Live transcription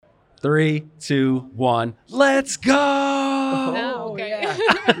3, 2, 1. Let's go. Oh, okay. Yeah.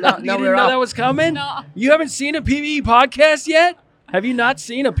 You No, didn't we're know up. that was coming? No. You haven't seen a PBE podcast yet? Have you not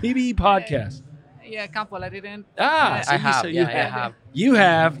seen a PBE podcast? Yeah, a couple. I didn't. Ah, I have. you Yeah, I have. You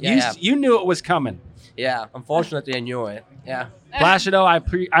have. Yeah, yeah. You knew it was coming. Yeah. Unfortunately, I knew it. Yeah. Placido,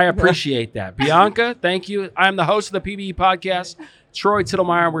 I appreciate that. Bianca, thank you. I'm the host of the PBE podcast, Troy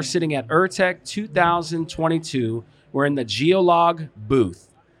Tittlemeyer. We're sitting at ERTEC 2022. We're in the Geolog booth.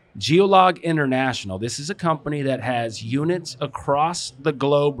 Geolog International. This is a company that has units across the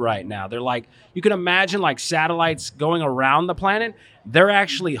globe right now. They're like, you can imagine like satellites going around the planet. They're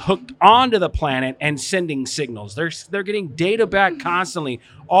actually hooked onto the planet and sending signals. They're getting data back constantly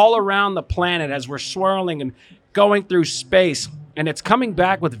all around the planet as we're swirling and going through space. And it's coming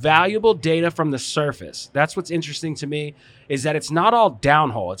back with valuable data from the surface. That's what's interesting to me, is that it's not all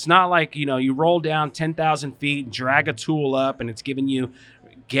downhole. It's not like, you roll down 10,000 feet, drag a tool up, and it's giving you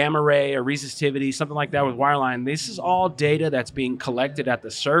gamma ray or resistivity, something like that with wireline. This is all data that's being collected at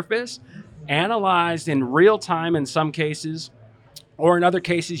the surface, analyzed in real time in some cases, or in other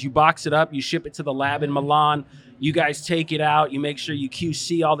cases, you box it up, you ship it to the lab in Milan, you guys take it out, you make sure you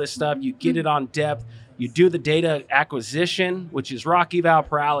QC all this stuff, you get it on depth, you do the data acquisition, which is rock eval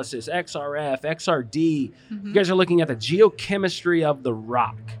paralysis, XRF, XRD. You guys are looking at the geochemistry of the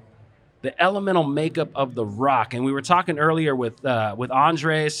rock, the elemental makeup of the rock. And we were talking earlier with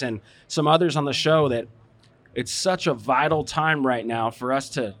Andres and some others on the show that it's such a vital time right now for us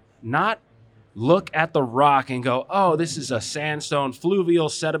to not look at the rock and go, oh, this is a sandstone, fluvial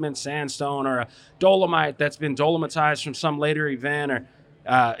sediment sandstone, or a dolomite that's been dolomitized from some later event, or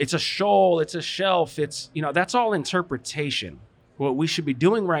it's a shoal, it's a shelf. It's, that's all interpretation. What we should be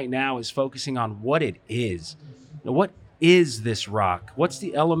doing right now is focusing on what it is. What is this rock? What's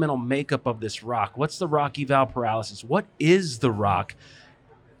the elemental makeup of this rock? What's the rock eval paralysis? What is the rock?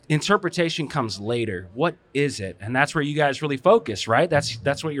 Interpretation comes later. What is it? And that's where you guys really focus, right?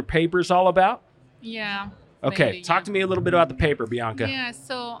 That's what your paper's all about? Yeah. Okay, mainly, talk to me a little bit about the paper, Bianca. Yeah,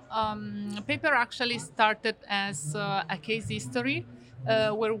 so paper actually started as a case history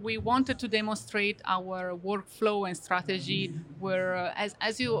where we wanted to demonstrate our workflow and strategy. Where,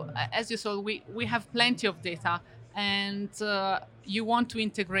 as you saw, we have plenty of data, and you want to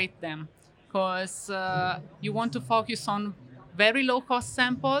integrate them because you want to focus on very low-cost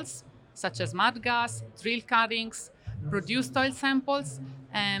samples, such as mud gas, drill cuttings, produced oil samples,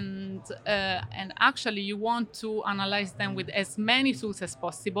 and actually you want to analyze them with as many tools as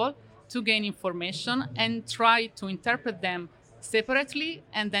possible to gain information and try to interpret them separately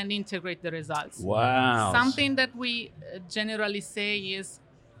and then integrate the results. Wow. Something that we generally say is,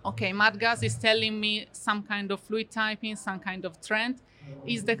 okay, mud gas is telling me some kind of fluid typing, some kind of trend.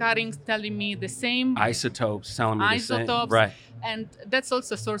 Is the cuttings telling me the same? Isotopes telling me the same. Isotopes. Right. And that's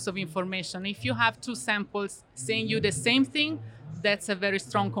also a source of information. If you have two samples saying you the same thing, that's a very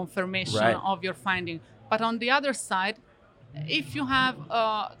strong confirmation Right. of your finding. But on the other side, if you have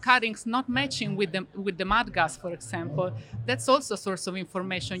cuttings not matching with the mud gas, for example, that's also a source of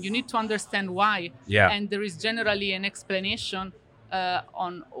information. You need to understand why. Yeah. And there is generally an explanation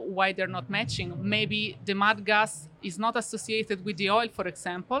on why they're not matching. Maybe the mud gas is not associated with the oil, for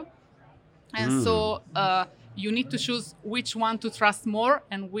example. And so you need to choose which one to trust more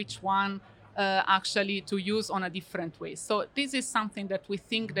and which one actually to use on a different way. So this is something that we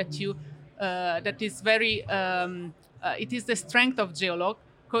think that that is very, it is the strength of Geolog,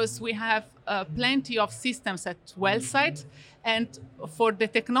 because we have plenty of systems at well site. And for the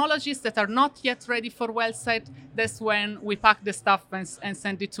technologies that are not yet ready for well site, that's when we pack the stuff and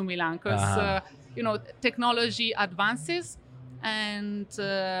send it to Milan. Because, technology advances, and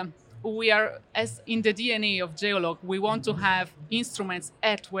we are, as in the DNA of Geolog, we want to have instruments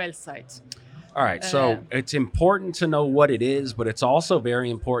at well site. All right. So it's important to know what it is, but it's also very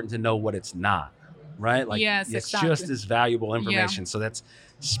important to know what it's not, right? Like, Yes, it's exactly. just as valuable information. So that's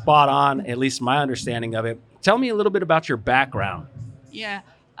spot on, at least my understanding of it. Tell me a little bit about your background. Yeah,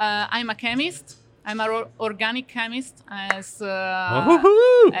 I'm a chemist. I'm an organic chemist as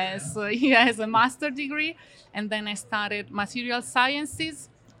Woohoo! as a master degree, and then I started material sciences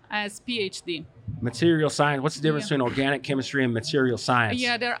as PhD. Material science. What's the difference Yeah. between organic chemistry and material science?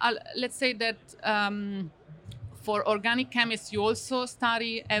 Yeah, there are. Let's say that for organic chemists, you also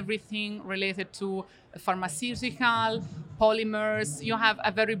study everything related to pharmaceutical, polymers. You have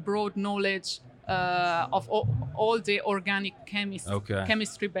a very broad knowledge of all the organic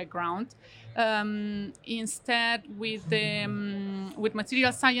chemistry background. Instead, with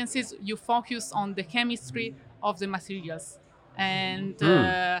material sciences, you focus on the chemistry of the materials, and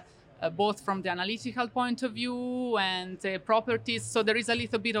both from the analytical point of view and the properties. So there is a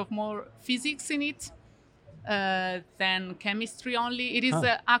little bit of more physics in it than chemistry only. It is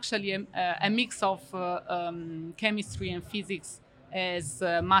actually a mix of chemistry and physics as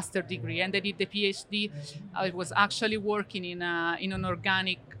a master degree. And I did the PhD. I was actually working in an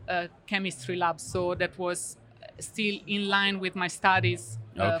organic chemistry lab, so that was still in line with my studies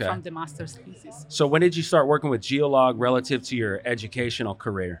from the master's thesis. So when did you start working with Geolog relative to your educational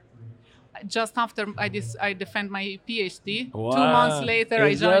career? Just after I defend my PhD, Wow. 2 months later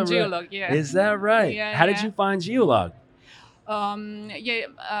I joined Geolog. Yeah. Is that right? Yeah, How did you find Geolog?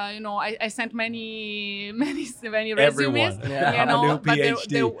 I sent many resumes. Everyone. Yeah. A new but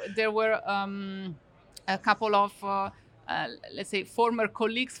PhD. there were a couple of let's say former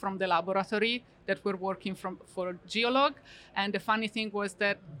colleagues from the laboratory that were working for Geolog, and the funny thing was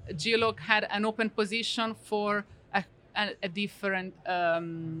that Geolog had an open position for a different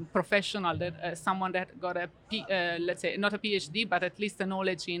professional, that someone that got let's say not a PhD, but at least a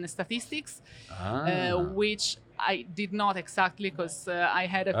knowledge in statistics, which I did not exactly, because I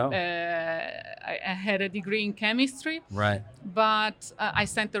had a degree in chemistry. Right. But I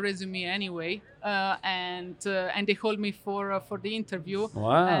sent a resume anyway, and they called me for the interview.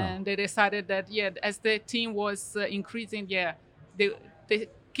 Wow. And they decided that as the team was increasing, they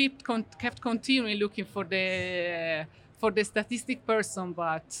kept continuing looking for the statistic person,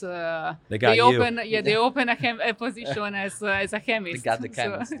 but They got you. they opened a position as a chemist. They got the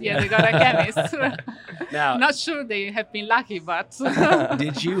chemist. They got a chemist. Now, Not sure they have been lucky, but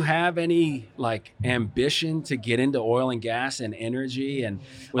did you have any ambition to get into oil and gas and energy and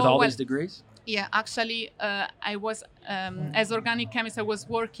with all these degrees? yeah, actually, I was as organic chemist. I was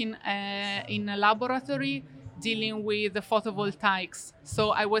working in a laboratory dealing with the photovoltaics.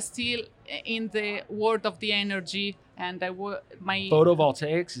 So I was still in the world of the energy, and my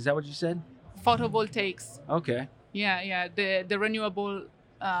Photovoltaics, is that what you said? photovoltaics. Okay. Yeah, the renewable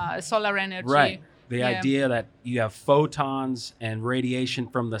solar energy. Right. The Yeah. idea that you have photons and radiation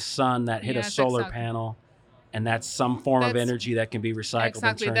from the sun that hit a Yes, solar exactly. panel, and that's some form of That's- energy that can be recycled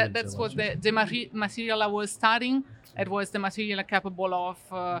Exactly. and turned That's into what electricity. the material I was studying. It was the material capable of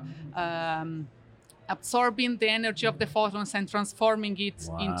absorbing the energy of the photons and transforming it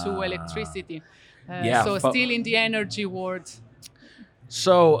into Wow. electricity. Yeah, So still in the energy world.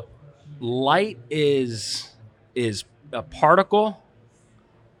 So light is a particle,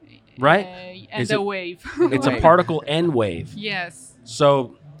 right? And Is a it- wave. It's a Wave. particle and wave. Yes.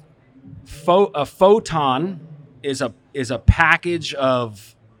 So a photon is a package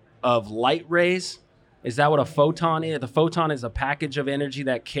of light rays. Is that what a photon is? The photon is a package of energy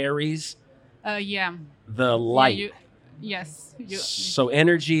that carries Yeah. the light. Yes. So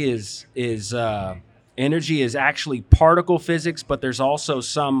energy is actually particle physics, but there's also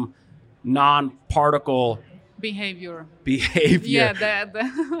some non-particle Behavior. behavior Yeah. that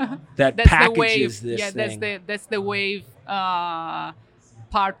That's packages the wave. this Yeah. thing. That's the wave part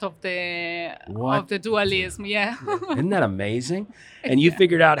of What? the dualism. Yeah. Isn't that amazing? And you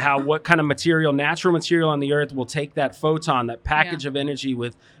figured out what kind of material, natural material on the earth will take that photon, that package of energy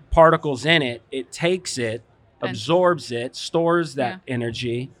with particles in it. It takes it, absorbs it, stores that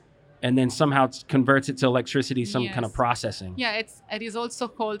energy, and then somehow converts it to electricity, some kind of Yes. processing. Yeah, it is also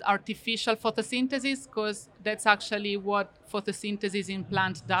called artificial photosynthesis, because that's actually what photosynthesis in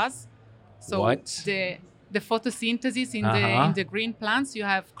plant does. So What? the photosynthesis in the green plants, you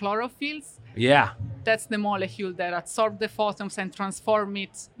have chlorophylls. Yeah. That's the molecule that absorb the photons and transform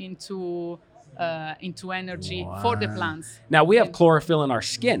it into energy for the Wow. plants. Now we have chlorophyll in our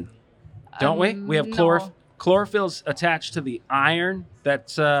skin, don't we? We have no. chlorophyll's attached to the iron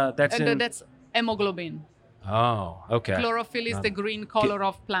that's in. That's hemoglobin. Oh, okay. Chlorophyll is the green color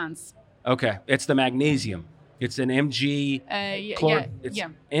of plants. Okay, it's the magnesium. It's an Mg. It's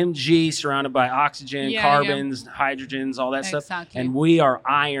Mg surrounded by oxygen, Yeah, carbons, hydrogens, all that stuff. Exactly. And we are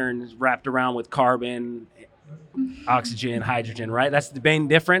iron wrapped around with carbon, oxygen, hydrogen, right? That's the main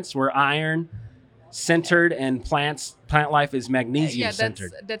difference. We're iron centered, and plant life is magnesium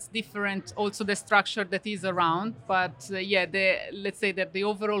centered. That's different. Also, the structure that is around, but let's say that the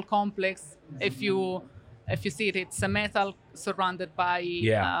overall complex, if you see it, it's a metal surrounded by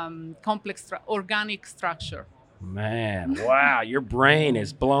complex organic structure. Man, wow, your brain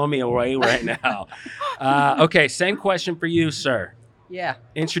is blowing me away right now. Okay, same question for you, sir. Yeah.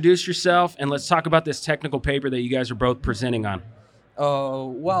 Introduce yourself, and let's talk about this technical paper that you guys are both presenting on.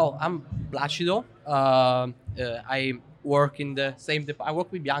 Well, I'm Placido. I work in the same. I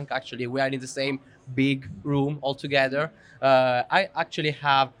work with Bianca. Actually, we are in the same big room all together. I actually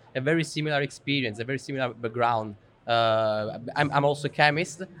have a very similar experience, a very similar background I'm also a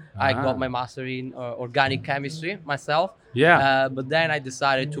chemist. I got my master in organic chemistry myself. Yeah. But then I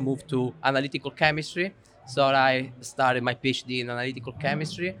decided to move to analytical chemistry. So I started my PhD in analytical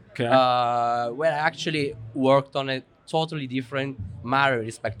chemistry, Okay. where I actually worked on a totally different matter with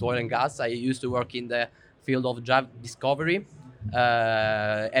respect to oil and gas. I used to work in the field of drug discovery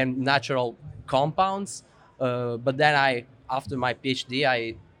and natural compounds. But then after my PhD,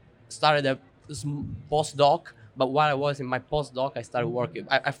 I started a postdoc. But while I was in my postdoc, I started working.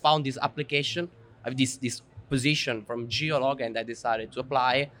 I found this application, this position from Geolog, and I decided to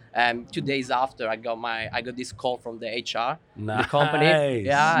apply. 2 days after, I got this call from the HR, the company. Nice.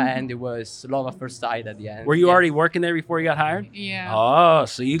 Yeah, and it was love at first sight at the end. Were you Yeah. already working there before you got hired? Yeah. Oh,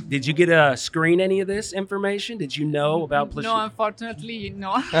 so did you get to screen any of this information? Did you know about No, unfortunately,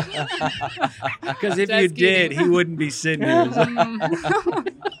 no. Because if Just you did, kidding. he wouldn't be sitting here.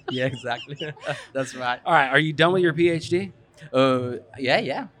 Yeah, exactly. That's right. All right, are you done with your PhD?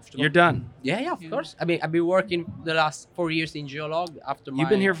 Yeah. You're done. Yeah, of course. I mean, I've been working the last 4 years in Geolog after You've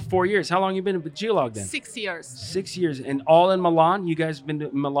been here for 4 years. How long you been with Geolog then? 6 years. 6 years, and all in Milan. You guys been to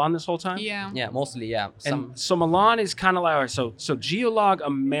Milan this whole time? Yeah. Yeah, mostly, yeah. And so Milan is kind of like, all right, so Geolog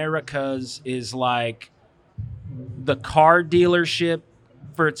Americas is like the car dealership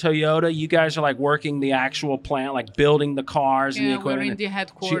for Toyota. You guys are like working the actual plant, like building the cars and the Yeah, we're equipment. in the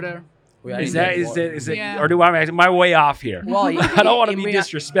headquarter. we are Is in that the is it Yeah. or am I way off here? Well, I don't want to in be Milan-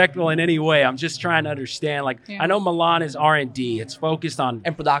 disrespectful in any way. I'm just trying to understand. Like Yeah. I know Milan is R&D. It's focused on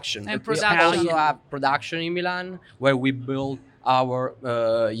and production. And We production. also have production in Milan where we build our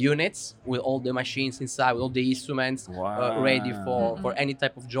units with all the machines inside, with all the instruments ready for any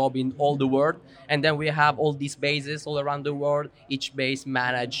type of job in all the world. And then we have all these bases all around the world. Each base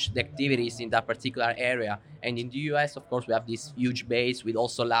manage the activities in that particular area. And in the US, of course, we have this huge base with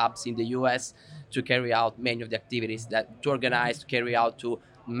also labs in the US to carry out many of the activities to organize, to carry out, to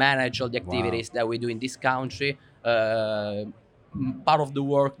manage all the activities that we do in this country. Part of the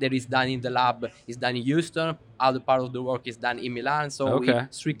work that is done in the lab is done in Houston. Other part of the work is done in Milan. So we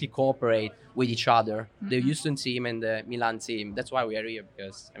strictly cooperate with each other, the Houston team and the Milan team. That's why we are here,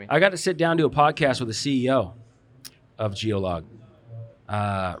 because I got to sit down to a podcast with the CEO of Geolog,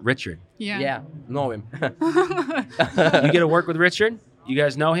 Richard. Yeah, know him. You get to work with Richard. You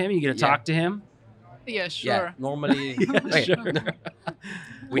guys know him. You get to talk to him. Yeah, sure. Yeah, normally wait, Sure.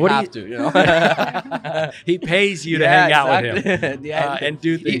 we What do have you- to, you know. He pays you to hang out with him exactly. At the end, and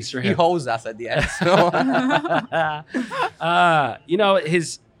do things for he him. owes us at the end. So. You know,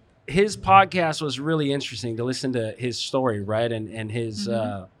 his podcast was really interesting to listen to his story, right? And his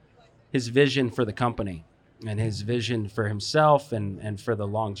vision for the company and his vision for himself and for the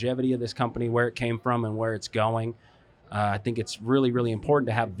longevity of this company, where it came from and where it's going. I think it's really, really important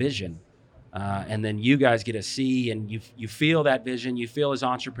to have vision. And then you guys get to see and you feel that vision, you feel his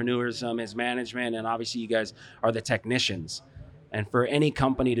entrepreneurism, his management, and obviously you guys are the technicians. And for any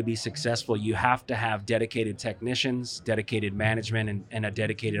company to be successful, you have to have dedicated technicians, dedicated management, and a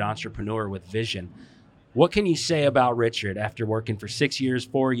dedicated entrepreneur with vision. What can you say about Richard after working for 6 years,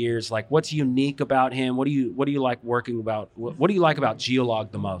 4 years? Like, what's unique about him? What do you like working about? What do you like about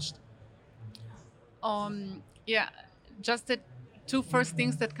Geolog the most? Yeah, just the two first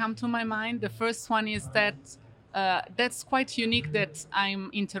things that come to my mind. The first one is that that's quite unique that I'm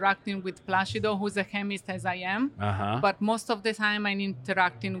interacting with Placido, who's a chemist as I am. But most of the time I'm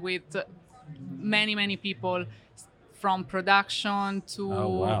interacting with many people, from production to a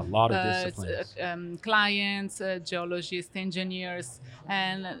lot of disciplines. Clients, geologists, engineers,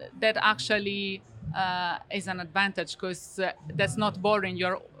 and that actually is an advantage, because that's not boring.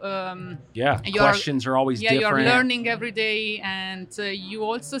 Questions are always different. You're learning every day, and you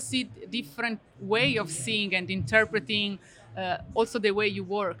also see different way of seeing and interpreting also the way you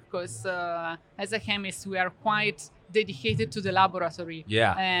work, because as a chemist we are quite dedicated to the laboratory.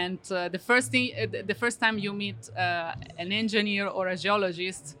 And the first time you meet an engineer or a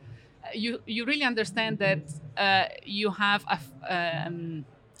geologist, you really understand that you have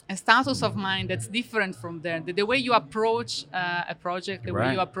a status of mind that's different from there. The way you approach a project, the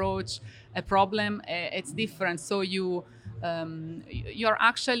way you approach a problem, it's different. So you're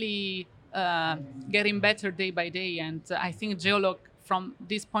actually getting better day by day. And I think Geolog, from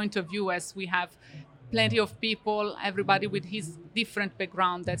this point of view, as we have plenty of people, everybody with his different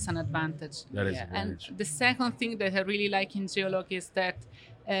background, that's an advantage. That is And the second thing that I really like in Geolog is that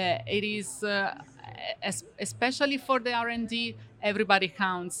it is, especially for the R&D, everybody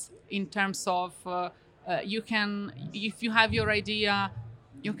counts in terms of you can, if you have your idea,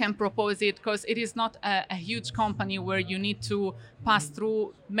 you can propose it, because it is not a huge company where you need to pass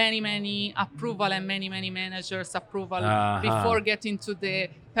through many approval and many managers approval before getting to the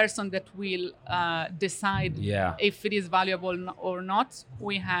person that will decide if it is valuable or not.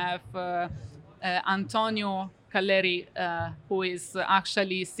 We have Antonio Calleri, who is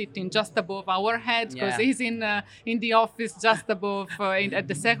actually sitting just above our head, because he's in the office just above at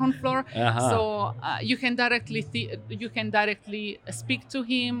the second floor. So you can directly speak to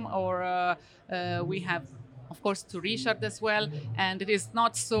him, or we have, of course, to Richard as well. And it is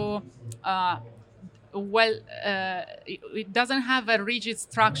not so it doesn't have a rigid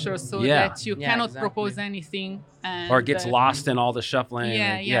structure, so that you cannot propose anything, or it gets lost in all the shuffling.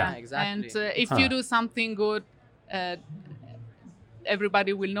 Exactly. And if you do something good,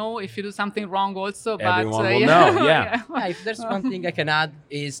 everybody will know. If you do something wrong also, everyone will know. If there's one thing I can add,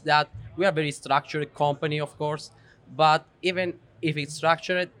 is that we are a very structured company, of course, but even if it's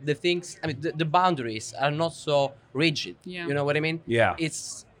structured, the things, the boundaries are not so rigid. You know what I mean?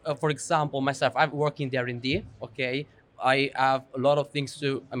 It's for example, myself, I'm working in the R&D, okay? I have a lot of things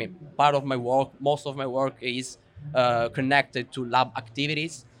to, part of my work, most of my work is connected to lab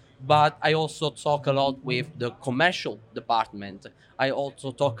activities, but I also talk a lot with the commercial department. I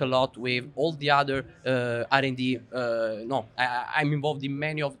also talk a lot with all the other R&D. I'm involved in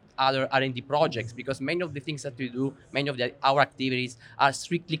many of other R&D projects, because many of the things that we do, many of our activities are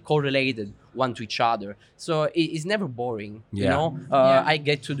strictly correlated one to each other. So it's never boring, you know? I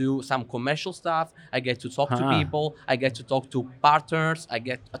get to do some commercial stuff. I get to talk to people. I get to talk to partners. I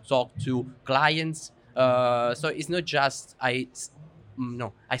get to talk to clients. So it's not just I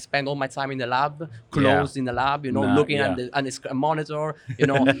spend all my time in the lab, closed in the lab, looking at the monitor,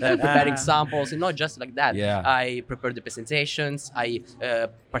 preparing samples, and not just like that. I prepare the presentations, I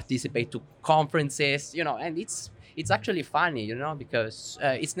participate to conferences, and it's actually funny, because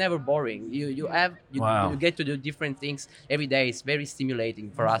it's never boring. You get to do different things every day. It's very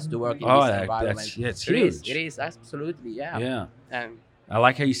stimulating for us to work in this environment. It's huge. It is absolutely, And I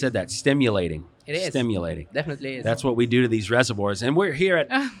like how you said that, stimulating. It is. Stimulating. Definitely is. That's what we do to these reservoirs. And we're here at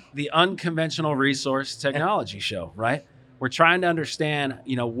the Unconventional Resource Technology Show, right? We're trying to understand,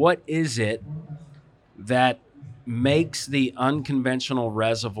 what is it that makes the unconventional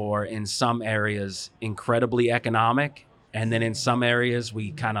reservoir in some areas incredibly economic, and then in some areas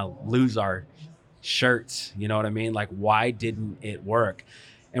we kind of lose our shirts, you know what I mean? Like, why didn't it work?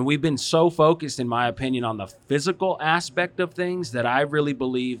 And we've been so focused, in my opinion, on the physical aspect of things that I really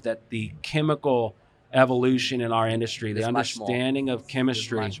believe that the chemical evolution in our industry, the understanding of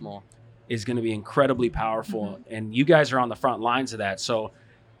chemistry is going to be incredibly powerful. And you guys are on the front lines of that. So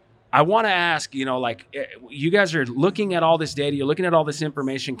I want to ask, you guys are looking at all this data, you're looking at all this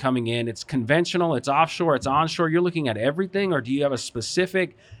information coming in. It's conventional, it's offshore, it's onshore. You're looking at everything, or do you have a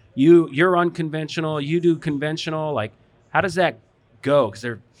specific, you're unconventional, you do conventional? Like, how does that go? Because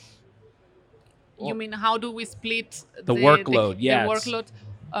you mean, how do we split the workload? The workload.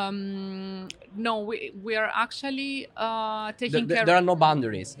 No, we are actually taking care. There are no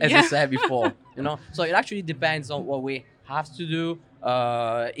boundaries, as I said before. So it actually depends on what we have to do.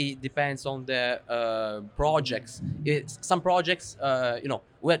 It depends on the projects. Some projects,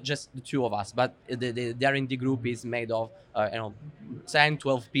 we're just the two of us, but the R&D group is made of 10,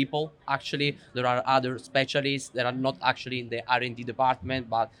 12 people. Actually, there are other specialists that are not actually in the R&D department,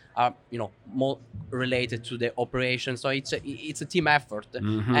 but are more related to the operation. So it's a team effort,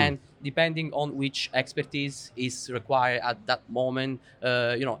 and depending on which expertise is required at that moment,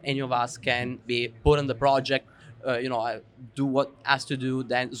 any of us can be put on the project. Do what has to do,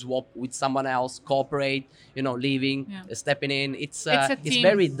 then swap with someone else, cooperate, leaving, stepping in. It's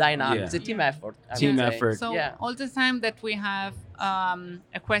very dynamic. It's a team effort. Team effort. So all the time that we have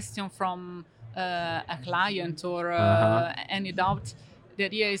a question from a client or any doubt, the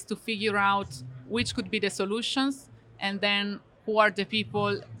idea is to figure out which could be the solutions, and then who are the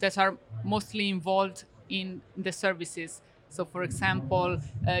people that are mostly involved in the services. So, for example,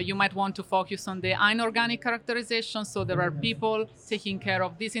 you might want to focus on the inorganic characterization. So there are people taking care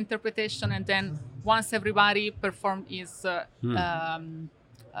of this interpretation. And then once everybody performed his,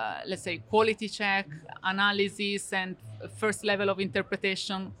 let's say, quality check, analysis, and first level of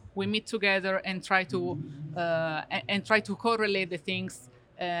interpretation, we meet together and try to correlate the things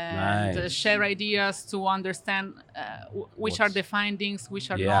and share ideas to understand which are the findings, which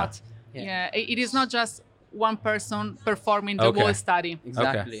are not. It is not just one person performing the whole study.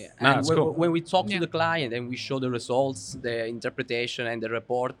 Exactly. And when we talk to the client and we show the results, the interpretation and the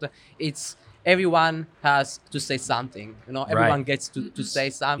report, it's everyone has to say something. Everyone gets to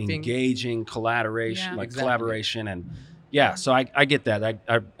say something. Engaging collaboration, collaboration, and Yeah, so I get that.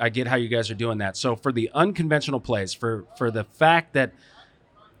 I get how you guys are doing that. So for the unconventional plays, for the fact that,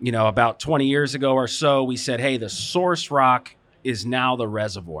 about 20 years ago or so, we said, hey, the source rock is now the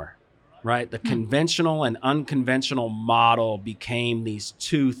reservoir, right? The conventional and unconventional model became these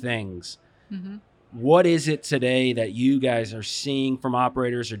two things. Mm-hmm. What is it today that you guys are seeing from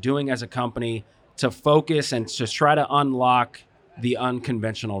operators or doing as a company to focus and to try to unlock the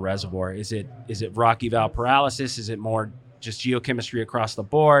unconventional reservoir? Is it rock eval paralysis? Is it more just geochemistry across the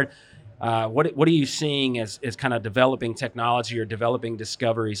board? What are you seeing as kind of developing technology or developing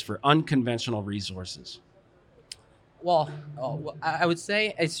discoveries for unconventional resources? Well, I would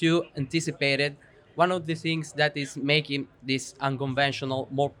say, as you anticipated, one of the things that is making this unconventional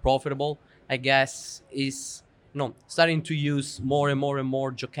more profitable, I guess, is starting to use more and more and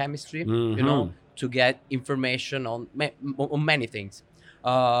more geochemistry, to get information on on many things.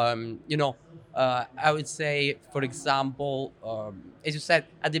 I would say, for example, as you said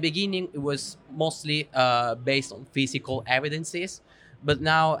at the beginning, it was mostly based on physical evidences. But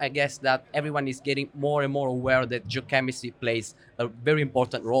now I guess that everyone is getting more and more aware that geochemistry plays a very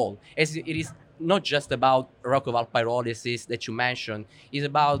important role. As it is not just about rock eval pyrolysis that you mentioned, it's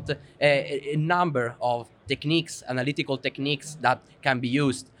about a number of techniques, analytical techniques that can be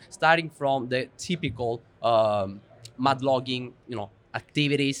used, starting from the typical mud logging,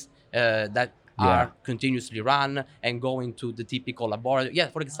 activities that are continuously run, and going to the typical laboratory. Yeah,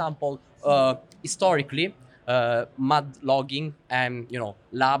 for example, historically, mud logging and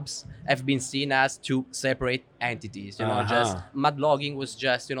labs have been seen as two separate entities. Just mud logging was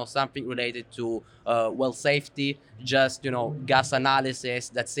just something related to well safety, just gas analysis.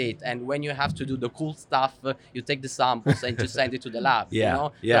 That's it. And when you have to do the cool stuff, you take the samples and you send it to the lab.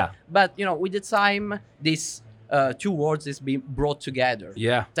 But with the time, this two worlds is being brought together.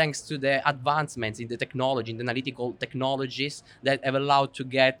 Thanks to the advancements in the technology, in the analytical technologies that have allowed to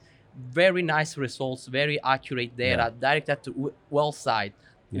get very nice results, very accurate data directed to well site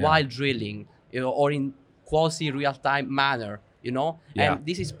while drilling, or in quasi real-time manner, and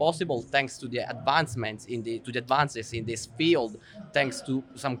this is possible thanks to the advancements to the advances in this field, thanks to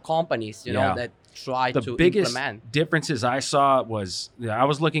some companies that try to implement. The biggest differences I saw was I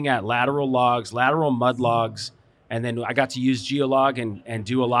was looking at lateral mud logs, and then I got to use Geolog and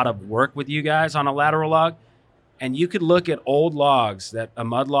do a lot of work with you guys on a lateral log. And you could look at old logs that a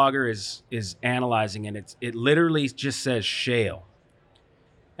mud logger is analyzing, and it literally just says shale.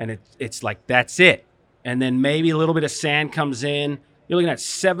 And it's like, that's it. And then maybe a little bit of sand comes in. You're looking at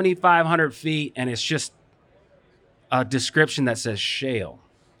 7,500 feet, and it's just a description that says shale.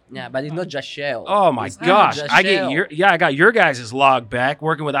 Yeah, but it's not just shale. Oh my gosh. I got your guys' log back,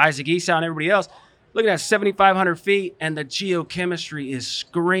 working with Isaac Esau and everybody else. Looking at 7,500 feet, and the geochemistry is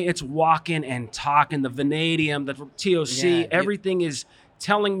it's walking and talking. The vanadium, the TOC, everything is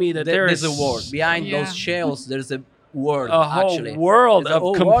telling me that there's a word behind those shales. There's a word, a whole world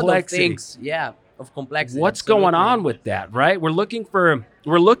of complexity. World of things. Yeah, of complexity. What's going on with that, right? We're looking for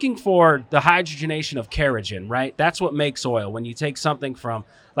the hydrogenation of kerogen, right? That's what makes oil. When you take something from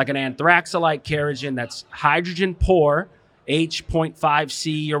like an anthracite kerogen that's hydrogen poor,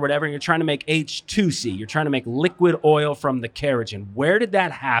 H.5C or whatever, and you're trying to make H2C. You're trying to make liquid oil from the kerogen. Where did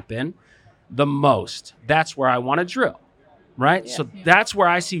that happen the most? That's where I want to drill, right? That's where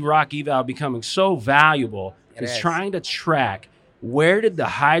I see rock eval becoming so valuable, is trying to track where did the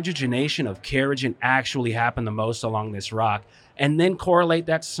hydrogenation of kerogen actually happen the most along this rock, and then correlate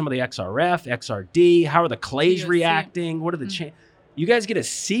that to some of the XRF, XRD. How are the clays reacting? What are the You guys get to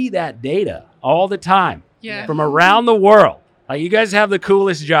see that data all the time. From around the world. Like, you guys have the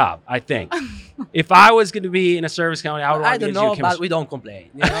coolest job, I think. If I was going to be in a service company, I would want to get geochemistry. But we don't complain.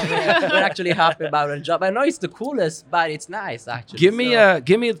 We're actually happy about our job. I know it's the coolest, but it's nice, actually. Give me a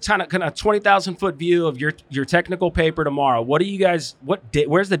kind of 20,000-foot view of your technical paper tomorrow. What do you guys?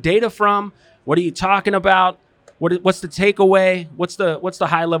 Where's the data from? What are you talking about? What's the takeaway? What's the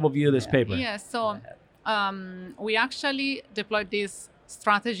high level view of this paper? So we actually deployed this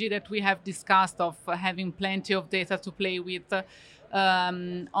strategy that we have discussed of having plenty of data to play with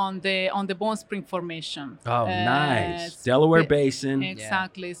on the Bone Spring formation. Oh, nice. Delaware Basin.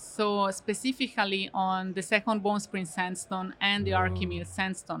 Exactly. So specifically on the second Bone Spring sandstone and the Archimedes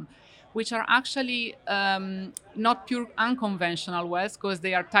sandstone, which are actually not pure unconventional wells because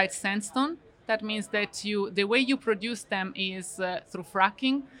they are tight sandstone. That means that the way you produce them is through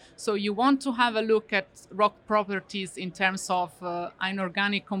fracking. So you want to have a look at rock properties in terms of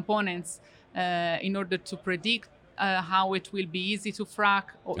inorganic components in order to predict how it will be easy to frack,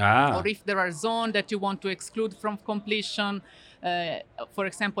 or if there are zones that you want to exclude from completion. For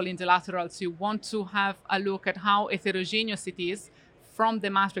example, in the laterals, you want to have a look at how heterogeneous it is from the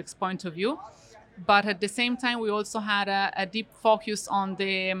matrix point of view. But at the same time, we also had a deep focus on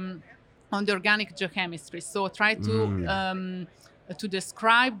the organic geochemistry. So try to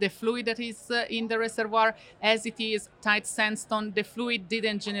describe the fluid that is in the reservoir as it is tight sandstone. The fluid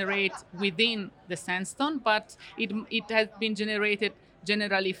didn't generate within the sandstone, but it has been generated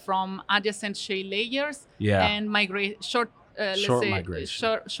generally from adjacent shale layers and short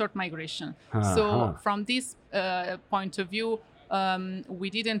migration. So from this point of view, we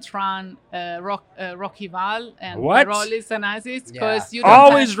didn't run rock eval and pyrolysis analysis because you don't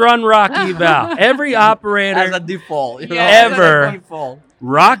always run rock eval. Every operator as a default, ever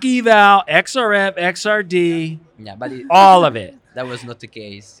rock eval, XRF, XRD, but all of it. That was not the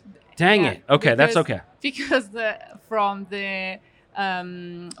case. Dang it. Okay, that's okay. Because from the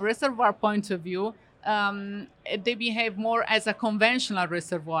reservoir point of view, they behave more as a conventional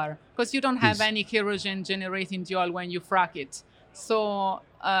reservoir because you don't have any kerogen generating the oil when you frack it. So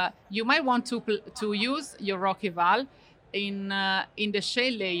you might want to use your rock eval in the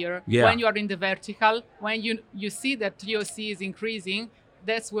shale layer when you are in the vertical. When you see that TOC is increasing,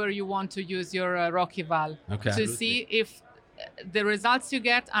 that's where you want to use your rock eval to see if the results you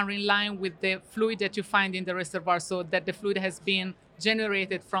get are in line with the fluid that you find in the reservoir, so that the fluid has been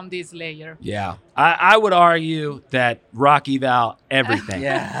generated from this layer. Yeah, I would argue that rock eval everything.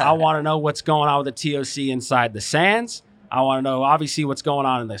 I want to know what's going on with the TOC inside the sands. I want to know, obviously, what's going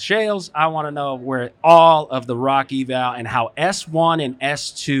on in the shales. I want to know where all of the rock eval and how S1 and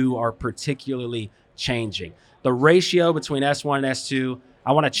S2 are particularly changing. The ratio between S1 and S2,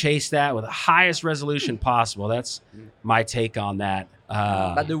 I want to chase that with the highest resolution possible. That's my take on that.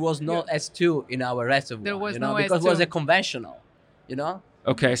 But there was no S2 in our reservoir. There was no because S2. It was a conventional,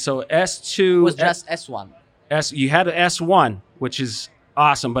 Okay, so S2 was just S1. You had an S1, which is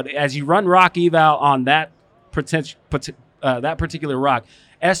awesome. But as you run rock eval on that that particular rock,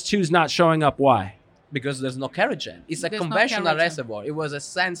 S2 is not showing up. Why? Because there's no kerogen. It's a conventional reservoir. It was a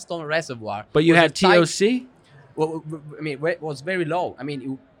sandstone reservoir. But you had TOC? Well, I mean, it was very low. I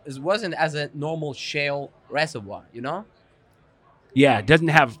mean, it wasn't as a normal shale reservoir, Yeah, it doesn't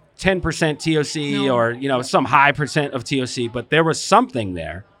have 10% TOC or, some high percent of TOC, but there was something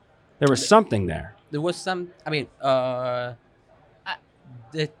there. There was something there. There was some, the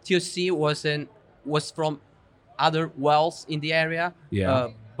TOC was from other wells in the area,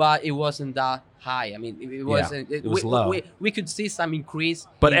 but it wasn't that high. I mean, it wasn't. It was low. We could see some increase.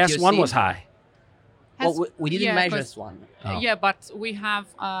 But in S1 TOC. was high. Well, we didn't measure S1. Yeah, but we have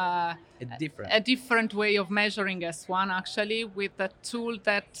a different way of measuring S1 actually with a tool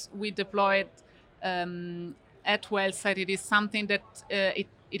that we deployed at well site. It is something that it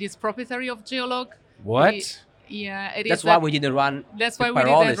is proprietary of Geolog. What? That's why we didn't run. That's why we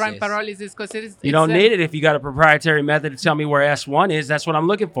didn't run pyrolysis because it is. You don't need it if you got a proprietary method to tell me where S1 is. That's what I'm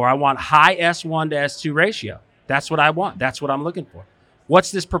looking for. I want high S1 to S2 ratio. That's what I want. That's what I'm looking for.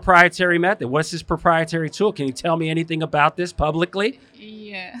 What's this proprietary method? What's this proprietary tool? Can you tell me anything about this publicly?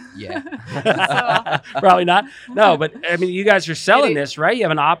 Yeah. Probably not. No, but I mean, you guys are selling this, right? You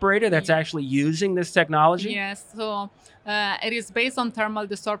have an operator that's actually using this technology? Yes. So it is based on thermal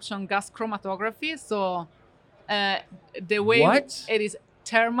desorption gas chromatography. So the way it is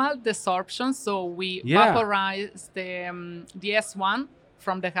thermal desorption. So we vaporize the S1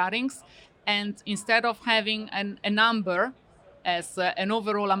 from the cuttings, and instead of having a number as an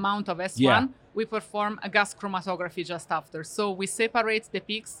overall amount of S1, we perform a gas chromatography just after. So we separate the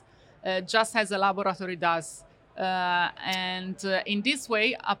peaks just as a laboratory does. And in this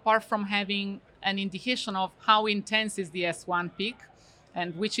way, apart from having an indication of how intense is the S1 peak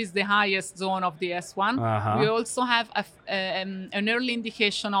and which is the highest zone of the S1, we also have an early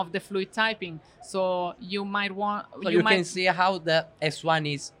indication of the fluid typing. So you might want... So you can see how the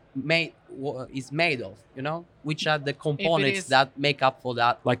S1 is made of, which are the components that make up for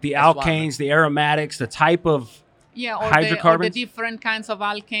that. Like the alkanes, the aromatics, the type of hydrocarbons? Or the different kinds of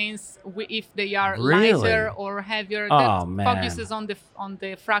alkanes, if they are lighter or heavier. That focuses on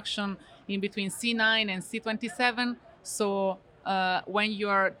the fraction in between C9 and C27. So when you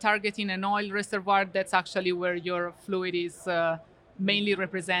are targeting an oil reservoir, that's actually where your fluid is mainly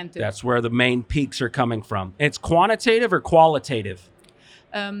represented. That's where the main peaks are coming from. It's quantitative or qualitative?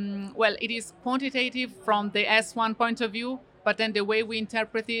 Well, it is quantitative from the S1 point of view, but then the way we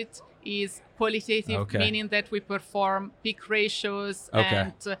interpret it is qualitative, meaning that we perform peak ratios.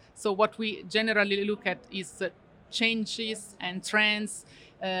 And so what we generally look at is changes and trends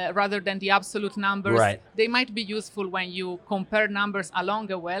rather than the absolute numbers. Right. They might be useful when you compare numbers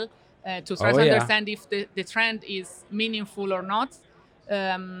along a well to try to Oh, yeah. understand if the trend is meaningful or not.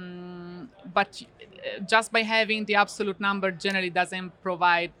 But just by having the absolute number generally doesn't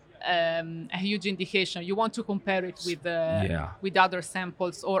provide a huge indication. You want to compare it with other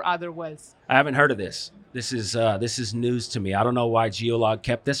samples or other wells. I haven't heard of this. This is news to me. I don't know why Geolog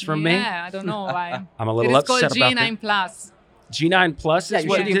kept this from me. Yeah, I don't know why. I'm a little upset It's about called G9 that. Plus. G9 Plus Yeah, is you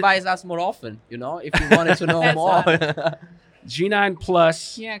what should it is. invite us more often, you know, if you wanted to know more. G9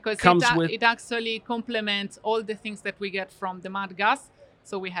 Plus Yeah, because comes with. it actually complements all the things that we get from the mud gas.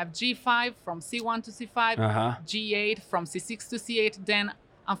 So we have G5 from C1 to C5, Uh-huh. G8 from C6 to C8. Then,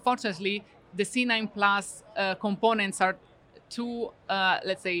 unfortunately, the C9 Plus components are too,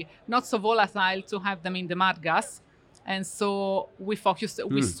 let's say, not so volatile to have them in the mud gas. And so we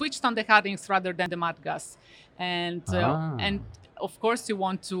switched on the cuttings rather than the mud gas. And of course, you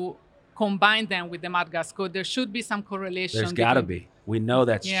want to combine them with the mud gas code. There should be some correlation. There's got to between- be. We know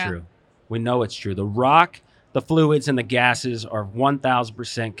that's Yeah. true. We know it's true. The rock, the fluids, and the gases are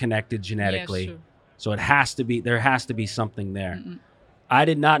 1,000% connected genetically. Yeah, sure. So it has to be. There has to be something there. I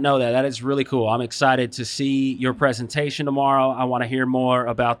did not know that. That is really cool. I'm excited to see your presentation tomorrow. I want to hear more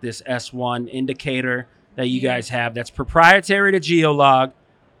about this S1 indicator that you guys have. That's proprietary to Geolog.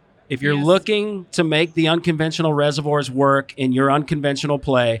 If you're Yes. looking to make the unconventional reservoirs work in your unconventional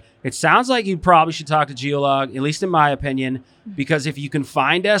play, it sounds like you probably should talk to Geolog, at least in my opinion, because if you can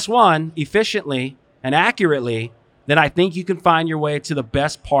find S1 efficiently and accurately, then I think you can find your way to the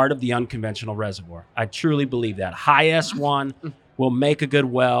best part of the unconventional reservoir. I truly believe that. High S1 will make a good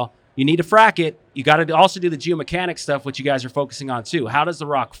well. You need to frack it. You got to also do the geomechanics stuff, which you guys are focusing on too. How does the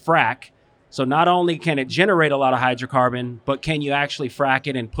rock frack? So not only can it generate a lot of hydrocarbon, but can you actually frack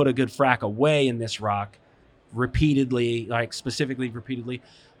it and put a good frack away in this rock repeatedly, like specifically repeatedly?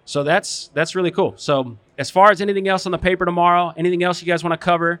 So that's really cool. So as far as anything else on the paper tomorrow, anything else you guys want to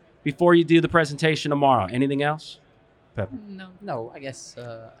cover before you do the presentation tomorrow? Anything else? Pepper. No. I guess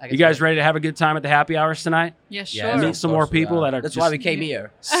You guys ready to have a good time at the happy hours tonight? Yeah, sure. Yeah, Meet of some more course we people are. that are That's just why we came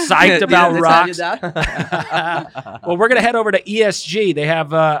here. psyched about Did I tell you rocks. that? Well, we're gonna head over to ESG. They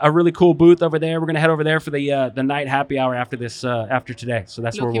have a really cool booth over there. We're gonna head over there for the night happy hour after this after today. So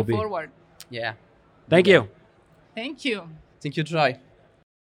that's where we'll Looking be. forward. Yeah. Thank you. Thank you. Thank you, Troy.